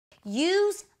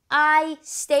Use I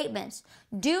statements.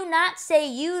 Do not say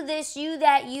you this, you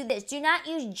that, you this. Do not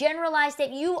use generalized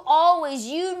statements. You always,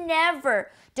 you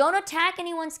never. Don't attack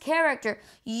anyone's character.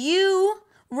 You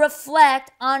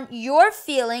reflect on your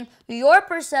feeling, your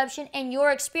perception, and your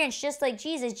experience, just like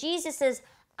Jesus. Jesus says,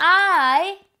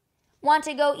 I want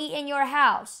to go eat in your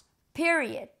house,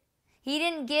 period. He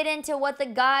didn't get into what the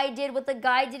guy did, what the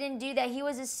guy didn't do, that he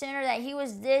was a sinner, that he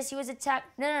was this, he was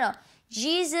attacked. No.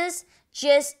 Jesus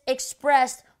just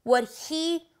expressed what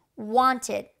he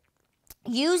wanted.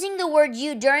 Using the word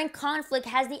you during conflict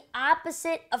has the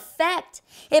opposite effect.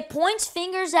 It points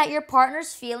fingers at your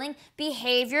partner's feeling,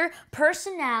 behavior,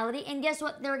 personality, and guess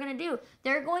what they're going to do?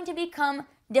 They're going to become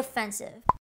defensive.